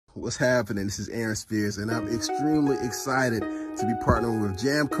What's happening? This is Aaron Spears, and I'm extremely excited to be partnering with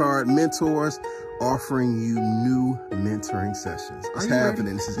Jam Card Mentors, offering you new mentoring sessions. What's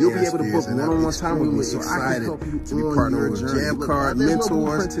happening? This is Aaron Spears, and I'm extremely excited to be partnering with Jam Card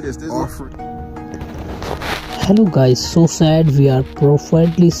Mentors, offering. Hello guys, so sad we are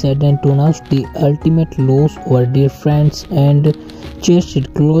profoundly saddened to announce the ultimate loss of our dear friends and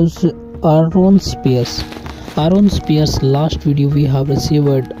cherished close Aaron Spears. Aaron Spears' last video we have received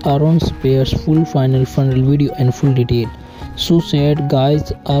Aaron Spears' full final video and full detail. So sad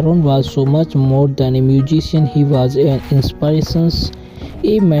guys, Aaron was so much more than a musician. He was an inspiration,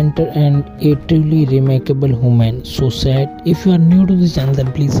 a mentor and a truly remarkable human. So sad. If you are new to this channel,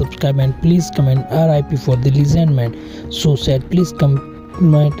 then please subscribe and please comment RIP for the legend man. So sad, please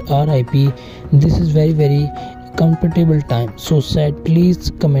comment RIP. This is very comfortable time. So sad,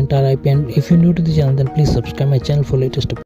 please comment RIP, and if you're new to the channel, then please subscribe my channel for latest updates.